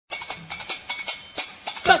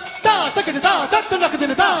Hello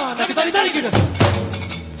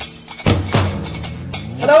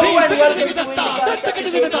and welcome to Indicast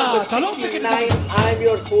episode number 69. I'm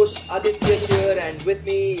your host Aditya here and with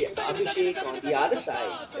me Abhishek on the other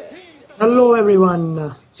side. Hello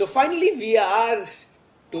everyone. So finally we are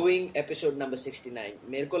doing episode number 69.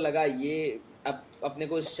 मेरे को लगा ये अब अपने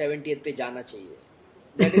को 70th पे जाना चाहिए.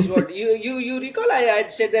 That is what you recall I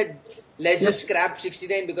had said that let's just scrap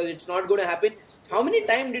 69 because it's not going to happen. How many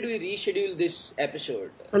times did we reschedule this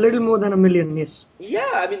episode? A little more than a million, yes. Yeah,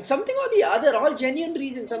 I mean, something or the other, all genuine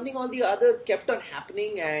reasons, something or the other kept on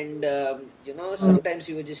happening and, sometimes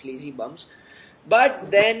we were just lazy bums.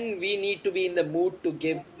 But then we need to be in the mood to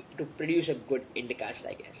produce a good Indicast,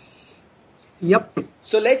 I guess. Yep.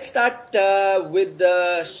 So let's start with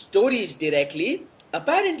the stories directly.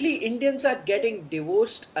 Apparently, Indians are getting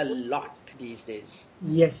divorced a lot these days.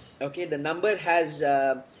 Yes. Okay, the number has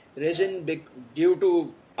risen due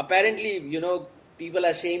to, apparently, people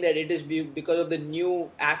are saying that it is because of the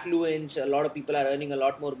new affluence. A lot of people are earning a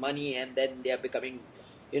lot more money and then they are becoming,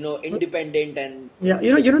 independent and... Yeah,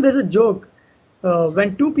 there's a joke.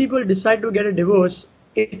 When two people decide to get a divorce,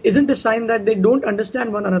 it isn't a sign that they don't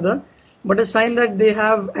understand one another, but a sign that they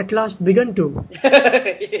have at last begun to.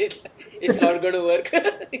 It's not going to work.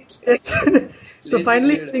 So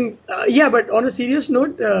finally, but on a serious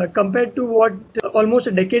note, compared to what almost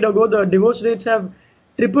a decade ago, the divorce rates have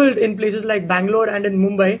tripled in places like Bangalore and in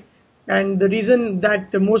Mumbai. And the reason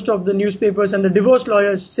that most of the newspapers and the divorce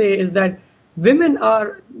lawyers say is that women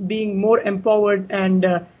are being more empowered and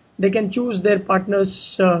they can choose their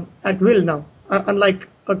partners at will now, unlike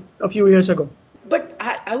a few years ago. But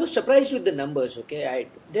I was surprised with the numbers, okay?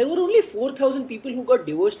 There were only 4,000 people who got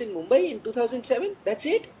divorced in Mumbai in 2007. That's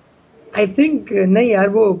it? I think,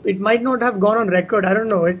 it might not have gone on record. I don't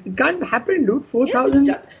know. It can't happen, dude. 4,000.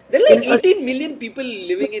 Yeah, there are like 18 million people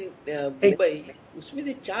living in Mumbai. Usme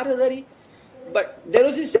se 4,000. But there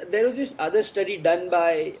was this other study done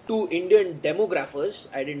by two Indian demographers.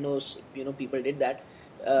 I didn't know, people did that.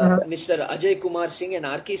 Mr. Ajay Kumar Singh and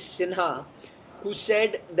R.K. Sinha, who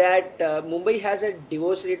said that Mumbai has a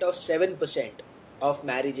divorce rate of 7% of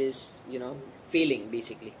marriages, failing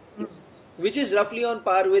basically. Which is roughly on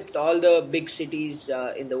par with all the big cities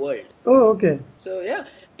in the world. Oh, okay. So, yeah.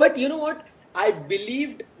 But you know what? I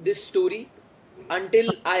believed this story until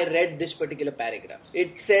I read this particular paragraph.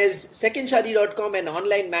 It says, secondshadi.com, an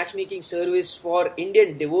online matchmaking service for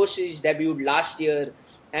Indian divorces, debuted last year.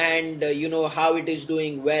 And, how it is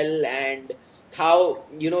doing well and how,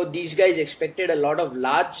 these guys expected a lot of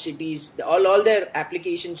large cities, all their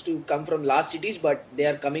applications to come from large cities, but they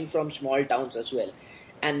are coming from small towns as well.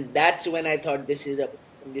 And that's when I thought this is a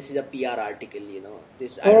PR article,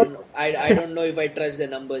 I don't know if I trust the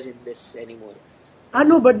numbers in this anymore. I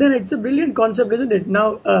know, but then it's a brilliant concept, isn't it?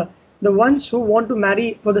 Now, the ones who want to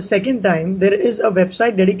marry for the second time, there is a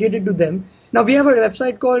website dedicated to them. Now, we have a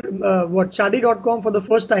website called, shadi.com for the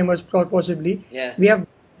first timers, possibly. Yeah. We have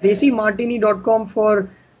desimartini.com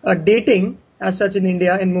for dating, as such in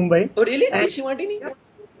India, in Mumbai. Oh, really? Desi Martini?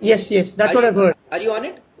 Yes, that's what I've heard. Are you on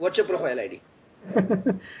it? What's your profile ID?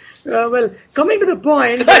 Well, coming to the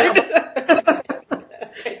point,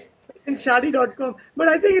 in shadi.com, but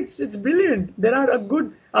I think it's brilliant. There are a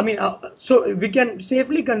good, so we can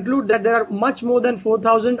safely conclude that there are much more than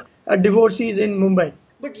 4,000 divorcees in Mumbai.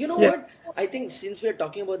 But you know what? I think since we are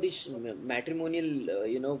talking about these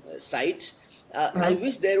matrimonial, sites, I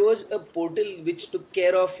wish there was a portal which took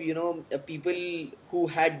care of, people who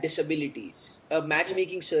had disabilities. A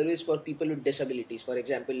matchmaking service for people with disabilities. For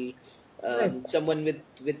example, someone with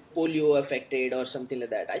polio affected or something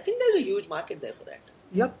like that. I think there's a huge market there for that.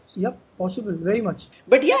 Yep, possible, very much.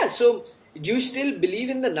 But yeah, so do you still believe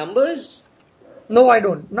in the numbers? No, I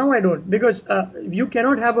don't. Now I don't, because you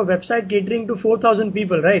cannot have a website catering to 4,000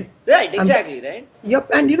 people, right? Right, exactly, right? Yep,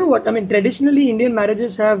 and you know what? Traditionally Indian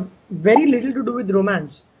marriages have very little to do with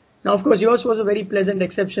romance. Now, of course, yours was a very pleasant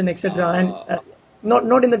exception, etc. And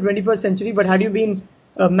not in the 21st century, but had you been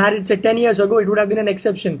married, say, 10 years ago, it would have been an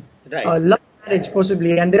exception. Right. Love marriage,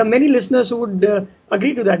 possibly. And there are many listeners who would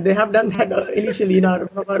agree to that. They have done that initially in our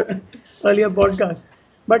earlier podcast.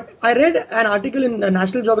 But I read an article in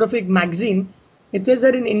National Geographic magazine. It says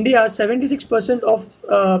that in India, 76% of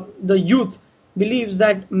the youth believes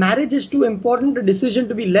that marriage is too important a decision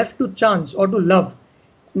to be left to chance or to love.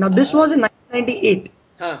 Now, this was in 1998.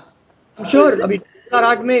 I'm sure अभी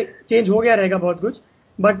 2008 में change हो गया रहेगा बहुत कुछ.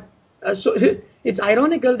 But so it's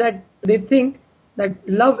ironical that they think that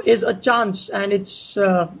love is a chance and it's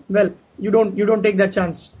you don't take that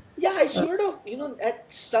chance. Yeah, I sort of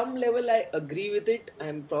at some level I agree with it.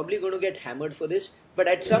 I'm probably going to get hammered for this, but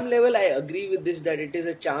at some level I agree with this that it is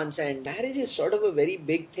a chance, and marriage is sort of a very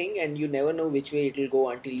big thing, and you never know which way it will go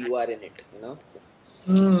until you are in it.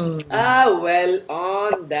 Hmm. Well,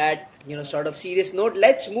 on that, sort of serious note,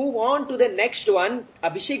 let's move on to the next one.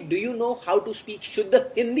 Abhishek, do you know how to speak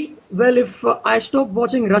Shuddha Hindi? Well, if I stop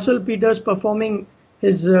watching Russell Peters performing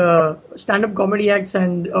his stand-up comedy acts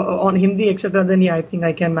and on Hindi, etc., then yeah, I think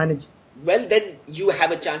I can manage. Well, then you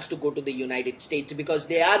have a chance to go to the United States because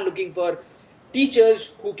they are looking for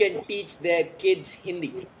teachers who can teach their kids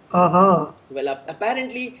Hindi. Aha. Well,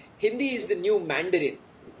 apparently, Hindi is the new Mandarin.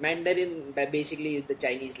 Mandarin basically is the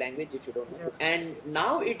Chinese language, if you don't know. And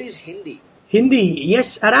now it is Hindi. Hindi,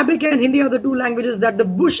 yes, Arabic and Hindi are the two languages that the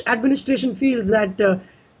Bush administration feels that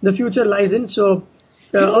the future lies in. So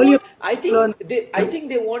You know earlier, what? I learn. think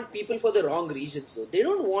they want people for the wrong reasons though. They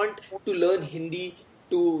don't want to learn Hindi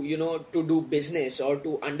to do business or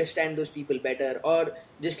to understand those people better or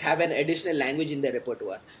just have an additional language in their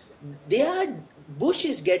repertoire. They are Bush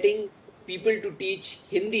is getting people to teach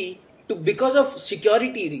Hindi to because of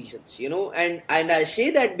security reasons, and I say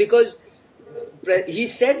that because he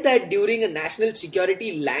said that during a national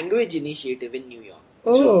security language initiative in New York.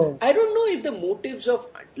 So Oh, I don't know if the motives of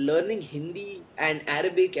learning Hindi and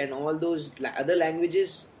Arabic and all those other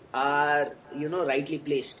languages are rightly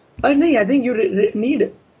placed. no, I think you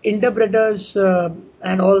need interpreters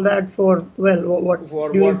and all that for well, what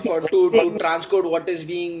For during what? For to peace. transcode what is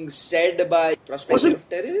being said by Possibly, prospective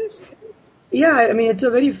terrorists? yeah. I mean, it's a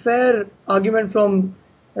very fair argument from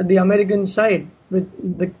the American side with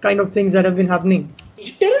the kind of things that have been happening.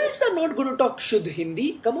 Terrorists are not going to talk Shuddh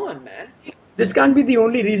Hindi. Come on, man. This can't be the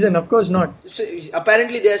only reason, of course not. So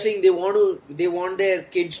apparently they are saying they want their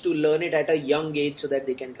kids to learn it at a young age so that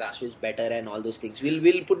they can grasp it better and all those things.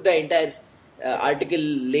 We'll put the entire article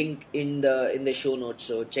link in the show notes,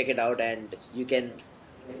 so check it out and you can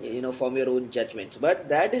form your own judgments. But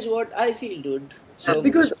that is what I feel, dude. So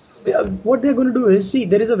Because what they're going to do is see,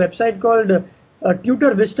 there is a website called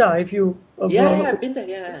Tutor Vista. If you yeah, I've been there.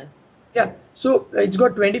 Yeah, yeah, so it's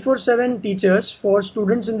got 24/7 teachers for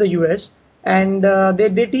students in the US, and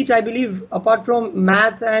they teach, I believe, apart from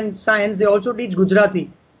math and science, they also teach Gujarati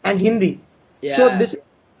and Hindi. So yeah. this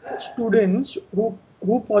students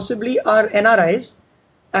who possibly are NRIs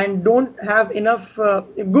and don't have enough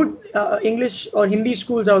good English or Hindi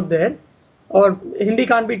schools out there, or Hindi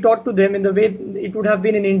can't be taught to them in the way it would have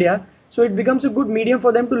been in India. So it becomes a good medium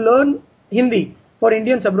for them to learn Hindi for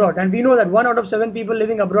Indians abroad. And we know that 1 out of 7 people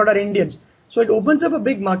living abroad are Indians. So it opens up a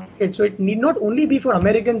big market. So it need not only be for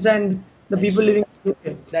Americans and the That's people true. living in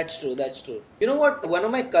UK. That's true. That's true. You know what? One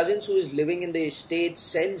of my cousins who is living in the States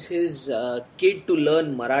sends his kid to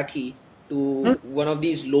learn Marathi to one of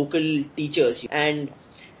these local teachers, and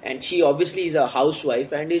she obviously is a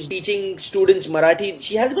housewife and is teaching students Marathi.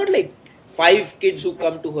 She has got like 5 kids who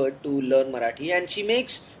come to her to learn Marathi, and she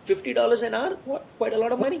makes $50 an hour. Quite a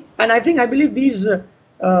lot of money. And I believe these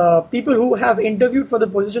people who have interviewed for the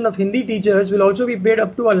position of Hindi teachers will also be paid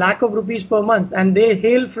up to 1 lakh of rupees per month, and they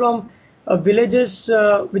hail from villages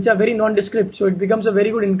which are very nondescript. So it becomes a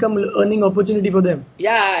very good income earning opportunity for them.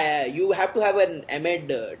 Yeah, you have to have an MEd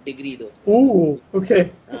degree though. Ooh,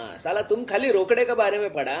 okay. साला तुम खाली रोकड़े के बारे में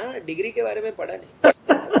पढ़ा, degree के बारे में पढ़ा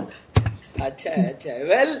नहीं. अच्छा.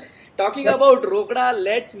 Well, talking about Rokda,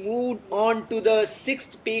 let's move on to the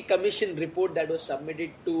 6th pay commission report that was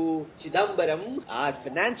submitted to Chidambaram, our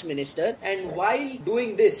finance minister. And while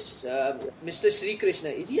doing this, Mr. Sri Krishna,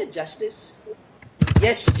 is he a justice?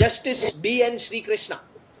 Yes, Justice B.N. Sri Krishna.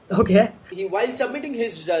 Okay. While submitting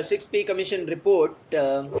his 6th pay commission report,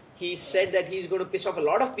 he said that he's going to piss off a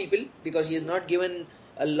lot of people because he has not given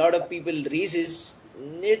a lot of people raises.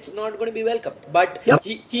 It's not going to be welcome. But Yep.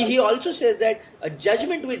 he also says that a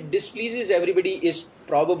judgment which displeases everybody is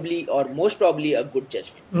probably or most probably a good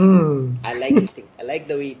judgment. Hmm. I like his thing. I like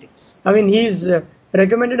the way he thinks. I mean, he's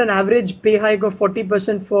recommended an average pay hike of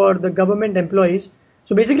 40% for the government employees.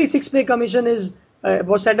 So basically, 6 pay commission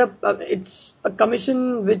was set up. It's a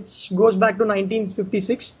commission which goes back to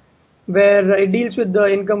 1956, where it deals with the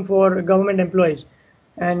income for government employees,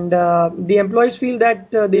 and the employees feel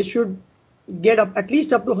that they should get up at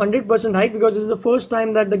least up to 100% hike because this is the first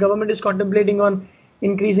time that the government is contemplating on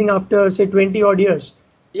increasing after say 20 odd years.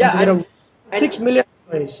 Yeah, And so there are and 6 million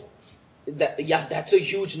employees. That's a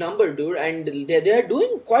huge number, dude, and they're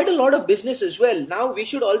doing quite a lot of business as well. Now we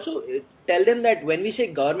should also tell them that when we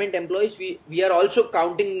say government employees, we are also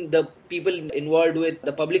counting the people involved with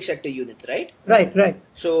the public sector units, right? Right.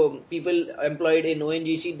 So people employed in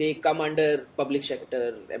ONGC, they come under public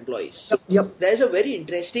sector employees. Yep. There's a very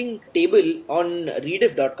interesting table on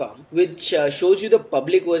rediff.com which shows you the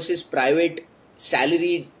public versus private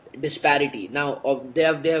salary disparity. Now they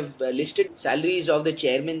have listed salaries of the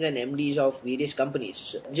chairmen and MDs of various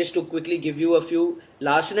companies. Just to quickly give you a few,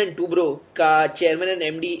 Larsen and Toubro ka chairman and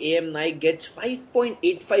MD AM Naik gets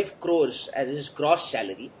 5.85 crores as his gross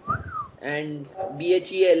salary, and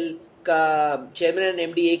BHEL ka chairman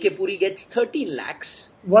and MD AK Puri gets 13 lakhs.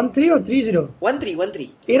 13 or 30?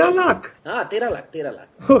 13. 13 lakh. 13 lakh.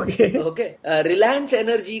 Okay. Reliance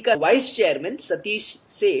Energy ka vice chairman Satish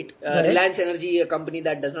Seth, Right. Reliance Energy, a company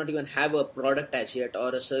that does not even have a product as yet or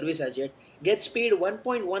a service as yet, gets paid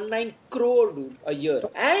 1.19 crore a year.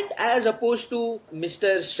 And as opposed to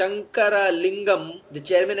Mr. Shankara Lingam, the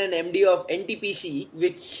chairman and MD of NTPC,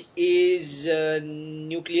 which is a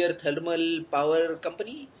nuclear thermal power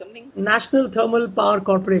company, something? National Thermal Power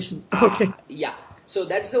Corporation. Okay. Yeah. So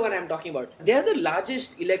that's the one I'm talking about. They are the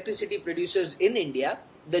largest electricity producers in India.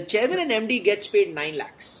 The chairman and MD gets paid 9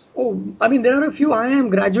 lakhs. Oh, I mean, there are a few IIM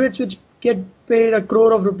graduates which get paid 1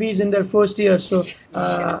 crore of rupees in their first year. So,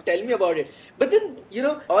 Tell me about it. But then,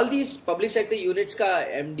 all these public sector units ka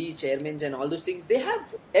MD, chairmen and all those things, they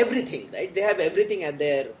have everything, right? They have everything at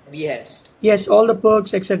their behest. yes, all the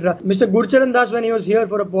perks, etc. Mr. Gurcharan Das, when he was here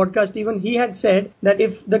for a podcast, even he had said that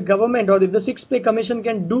if the government or if the Sixth Pay Commission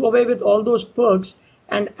can do away with all those perks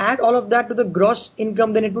and add all of that to the gross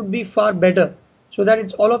income, then it would be far better. So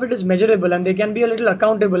that all of it is measurable and they can be a little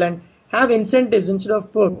accountable and have incentives instead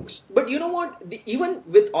of perks. But you know what? Even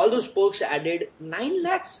with all those perks added, 9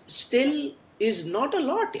 lakhs still is not a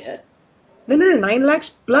lot, yeah? No, 9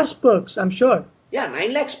 lakhs plus perks, I'm sure. Yeah,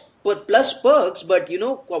 9 lakhs plus perks, but you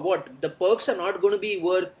know what? The perks are not going to be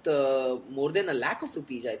worth more than 1 lakh of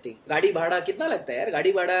rupees, I think. Gadi bhada kitna lagta hai yaar?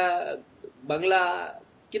 Gadi bhada, bangla,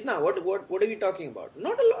 kitna? What are we talking about?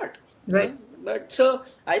 Not a lot. Right. But so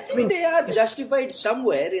I think they are justified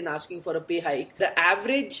somewhere in asking for a pay hike. The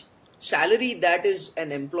average salary that is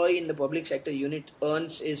an employee in the public sector unit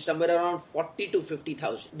earns is somewhere around 40 to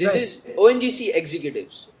 50,000. This Right. is ONGC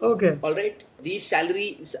executives. Okay. All right. These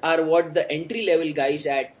salaries are what the entry level guys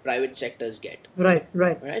at private sectors get. Right.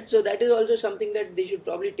 Right. So that is also something that they should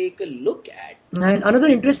probably take a look at. And another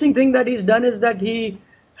interesting thing that he's done is that he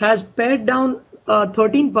has pared down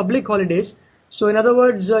 13 public holidays. So in other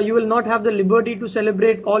words, you will not have the liberty to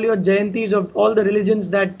celebrate all your Jayantis of all the religions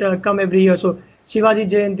that come every year. So Shivaji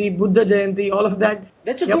Jayanti, Buddha Jayanti, all of that.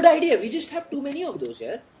 That's a good idea. We just have too many of those,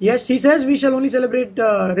 yeah. Yes, he says we shall only celebrate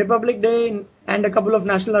Republic Day and a couple of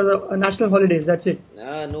national holidays. That's it.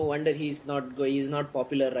 No wonder he's not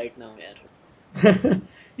popular right now, yeah. Yeah,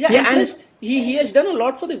 Yeah, and and- plus he has done a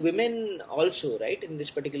lot for the women also, right? In this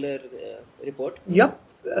particular report. Yep.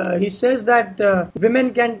 He says that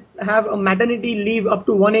women can have a maternity leave up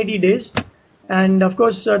to 180 days. And of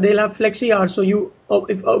course, they'll have flexi hours. So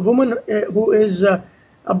if a woman who is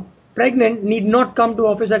pregnant need not come to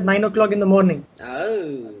office at 9 o'clock in the morning.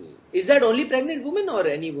 Oh, is that only pregnant women or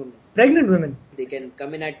any woman? Pregnant women. They can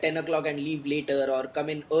come in at 10 o'clock and leave later, or come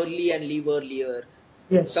in early and leave earlier.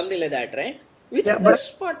 Yes. Something like that, right? Which Yeah, is but- a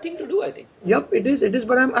smart thing to do, I think. Yep, it is.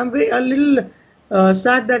 But I'm a little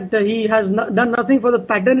sad that he has done nothing for the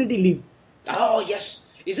paternity leave. Oh, yes.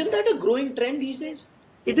 Isn't that a growing trend these days?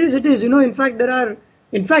 It is. In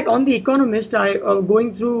fact, on The Economist, I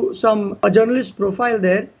going through a journalist profile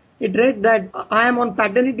there. It read that I am on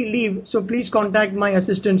paternity leave, so please contact my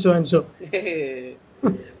assistant so and so.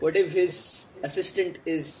 What if his assistant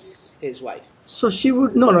is his wife? So she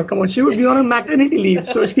would come on. She would be on a maternity leave,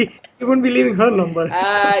 so she wouldn't be leaving her number.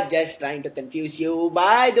 Just trying to confuse you.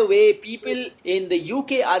 By the way, people in the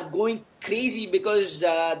UK are going crazy because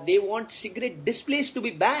they want cigarette displays to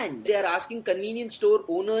be banned. They are asking convenience store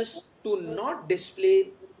owners to not display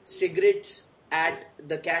cigarettes at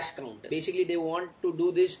the cash counter. Basically, they want to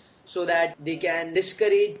do this so that they can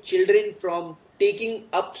discourage children from taking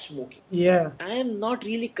up smoking. Yeah, I am not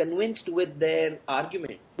really convinced with their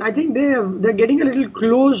argument. I think they're getting a little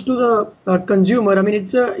close to the consumer. I mean,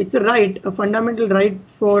 it's a right, a fundamental right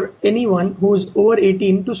for anyone who's over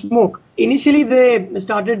 18 to smoke. Initially, they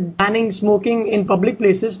started banning smoking in public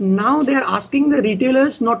places. Now they are asking the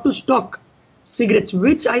retailers not to stock cigarettes,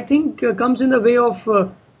 which I think comes in the way of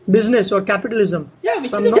business or capitalism. Yeah,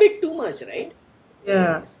 which So is I'm a not- bit too much, right?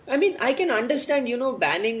 Yeah. I mean, I can understand,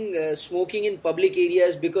 banning smoking in public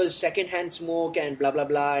areas because secondhand smoke and blah, blah,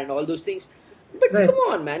 blah and all those things. But Right. come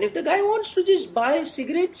on, man. If the guy wants to just buy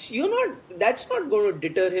cigarettes, that's not going to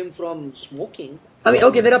deter him from smoking. I mean,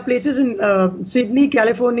 okay, there are places in Sydney,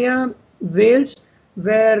 California, Wales,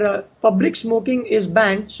 where public smoking is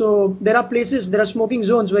banned. So there are smoking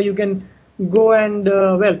zones where you can go and,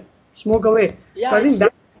 smoke away. So Yeah, I think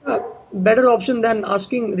that's a better option than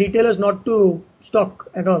asking retailers not to stock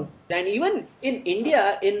at all. and even in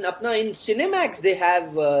India, in Cinemax, they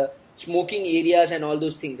have smoking areas and all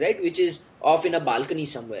those things, right? Which is off in a balcony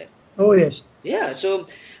somewhere. Oh, yes. Yeah, so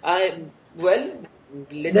well,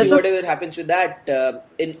 let's There's see a whatever happens with that.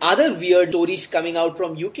 In other weird stories coming out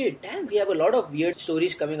from UK, damn, we have a lot of weird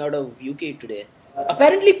stories coming out of UK today.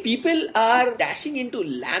 Apparently, people are dashing into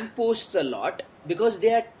lampposts a lot because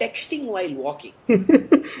they are texting while walking.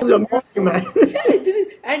 It's amusing, man. Yeah,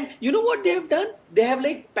 and you know what they have done? They have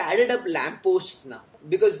like padded up lampposts now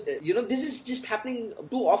because this is just happening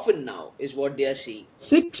too often now, is what they are seeing.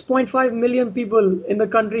 6.5 million people in the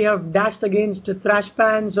country have dashed against trash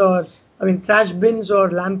pans or, I mean, trash bins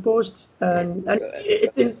or lampposts. And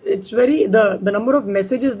it's very, the number of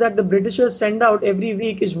messages that the Britishers send out every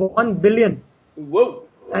week is 1 billion. Whoa.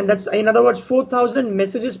 And that's, in other words, 4,000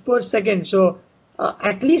 messages per second. So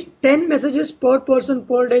at least 10 messages per person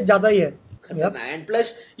per day, jada hi hai. Yep. And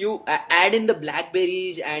plus, you add in the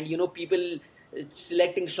Blackberries and people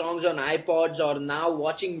selecting songs on iPods or now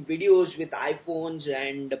watching videos with iPhones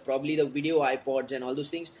and probably the video iPods and all those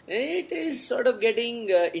things. It is sort of getting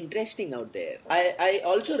interesting out there. I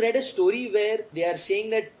also read a story where they are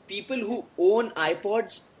saying that people who own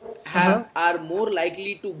iPods are more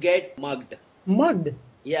likely to get mugged. Mugged.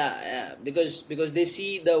 Yeah, because they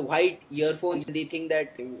see the white earphones and they think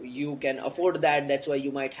that you can afford that. That's why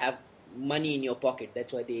you might have money in your pocket.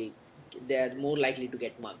 That's why they are more likely to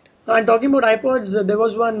get mugged. And talking about iPods, there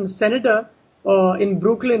was one senator in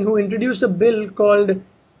Brooklyn who introduced a bill called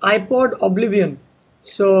iPod Oblivion.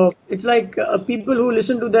 So it's like people who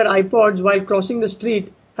listen to their iPods while crossing the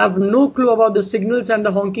street have no clue about the signals and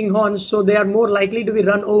the honking horns, so they are more likely to be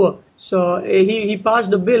run over. So he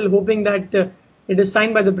passed a bill hoping that it is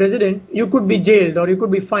signed by the president. You could be jailed or you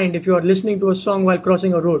could be fined if you are listening to a song while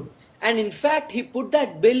crossing a road. And in fact, he put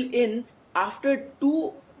that bill in after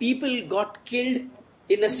 2 people got killed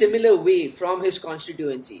in a similar way from his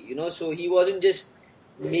constituency. So he wasn't just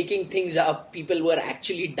making things up. People were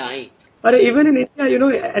actually dying. But even in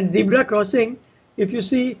India, at zebra crossing, if you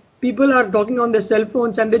see people are talking on their cell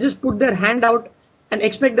phones and they just put their hand out and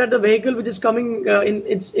expect that the vehicle which is coming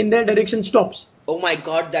in their direction stops. Oh my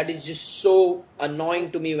God, that is just so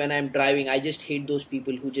annoying to me when I'm driving. I just hate those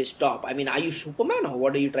people who just stop. I mean, are you Superman or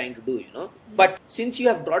what are you trying to do, But since you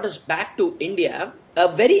have brought us back to India, a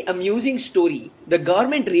very amusing story. The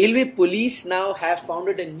government railway police now have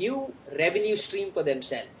founded a new revenue stream for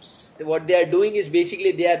themselves. What they are doing is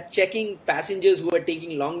basically they are checking passengers who are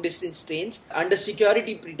taking long distance trains. Under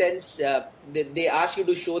security pretense, they ask you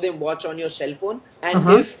to show them what's on your cell phone. And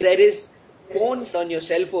if there is porn on your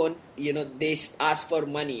cell phone, they ask for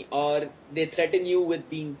money or they threaten you with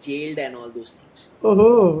being jailed and all those things.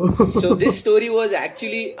 Oh. So this story was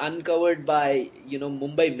actually uncovered by,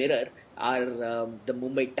 Mumbai Mirror, or the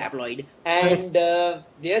Mumbai tabloid. And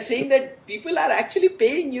they are saying that people are actually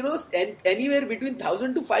paying, anywhere between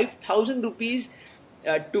 1,000 to 5,000 rupees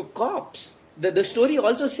to cops. The story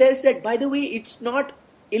also says that, by the way, it's not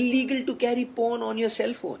illegal to carry porn on your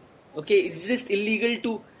cell phone. Okay, it's just illegal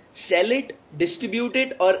to sell it, distribute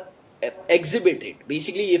it, or exhibit it.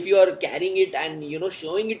 Basically, if you are carrying it and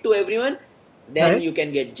showing it to everyone, then you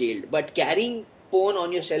can get jailed. But carrying porn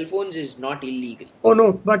on your cell phones is not illegal. Oh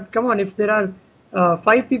no, but come on, if there are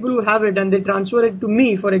 5 people who have it and they transfer it to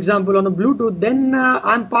me, for example, on a Bluetooth, then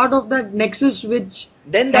I'm part of that nexus which...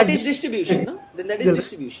 Then that is distribution, no? Then that is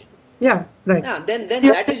distribution. Yeah, right. Yeah, then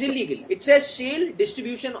that is illegal. It says sale,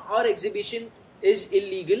 distribution or exhibition is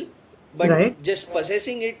illegal, but just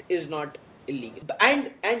possessing it is not illegal.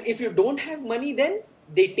 And if you don't have money, then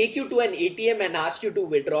they take you to an ATM and ask you to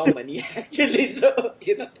withdraw money. Actually, so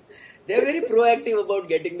they're very proactive about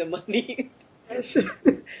getting the money.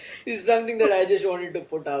 It's something that I just wanted to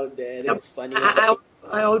put out there. It's funny.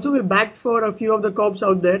 I also will back for a few of the cops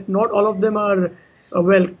out there. Not all of them are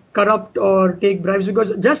corrupt or take bribes,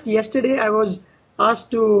 because just yesterday I was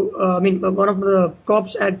asked to, one of the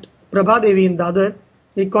cops at Prabhadevi in Dadar,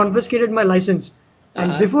 he confiscated my license.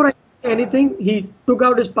 And before I say anything, he took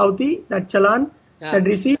out his pauti, that challan, that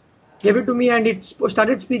receipt, gave it to me, and he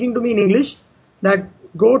started speaking to me in English that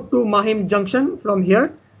go to Mahim Junction from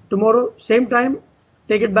here, tomorrow, same time,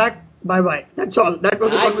 take it back, bye-bye. That's all. That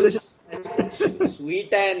was the conversation.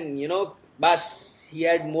 Sweet, and bas, he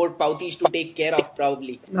had more pautis to take care of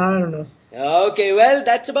probably. I don't know. Okay, well,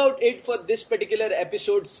 that's about it for this particular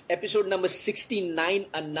episode number 69,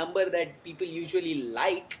 a number that people usually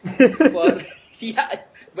like for yeah,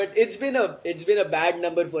 but it's been a bad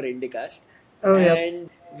number for Indicast. Oh, yeah. And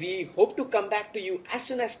we hope to come back to you as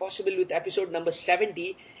soon as possible with episode number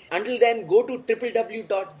 70. Until then, go to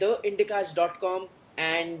www.theindicast.com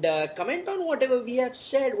and comment on whatever we have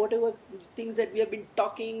said, whatever things that we have been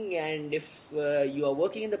talking. And if you are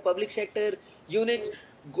working in the public sector units,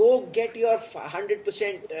 go get your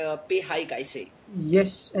 100% pay hike, I say.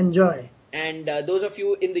 Yes, enjoy. And those of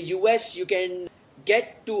you in the US, you can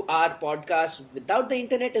get to our podcast without the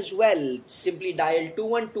internet as well. Simply dial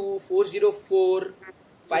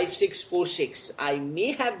 212-404-5646. I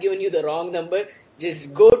may have given you the wrong number.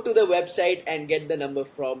 Just go to the website and get the number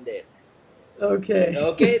from there. Okay.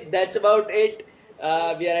 Okay, that's about it.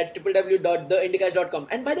 We are at www.theindicast.com.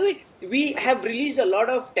 And by the way, we have released a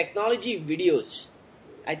lot of technology videos.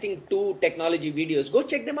 I think 2 technology videos. Go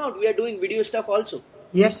check them out. We are doing video stuff also.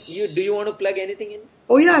 Yes. Do you want to plug anything in?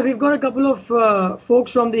 Oh, yeah, we've got a couple of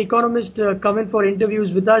folks from The Economist coming for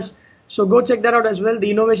interviews with us. So go check that out as well.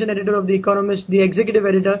 The innovation editor of The Economist, the executive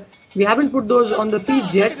editor. We haven't put those on the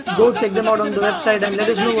feeds yet. Go check them out on the website and let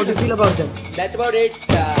us know what you feel about them. That's about it.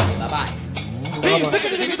 Bye-bye. Bye-bye.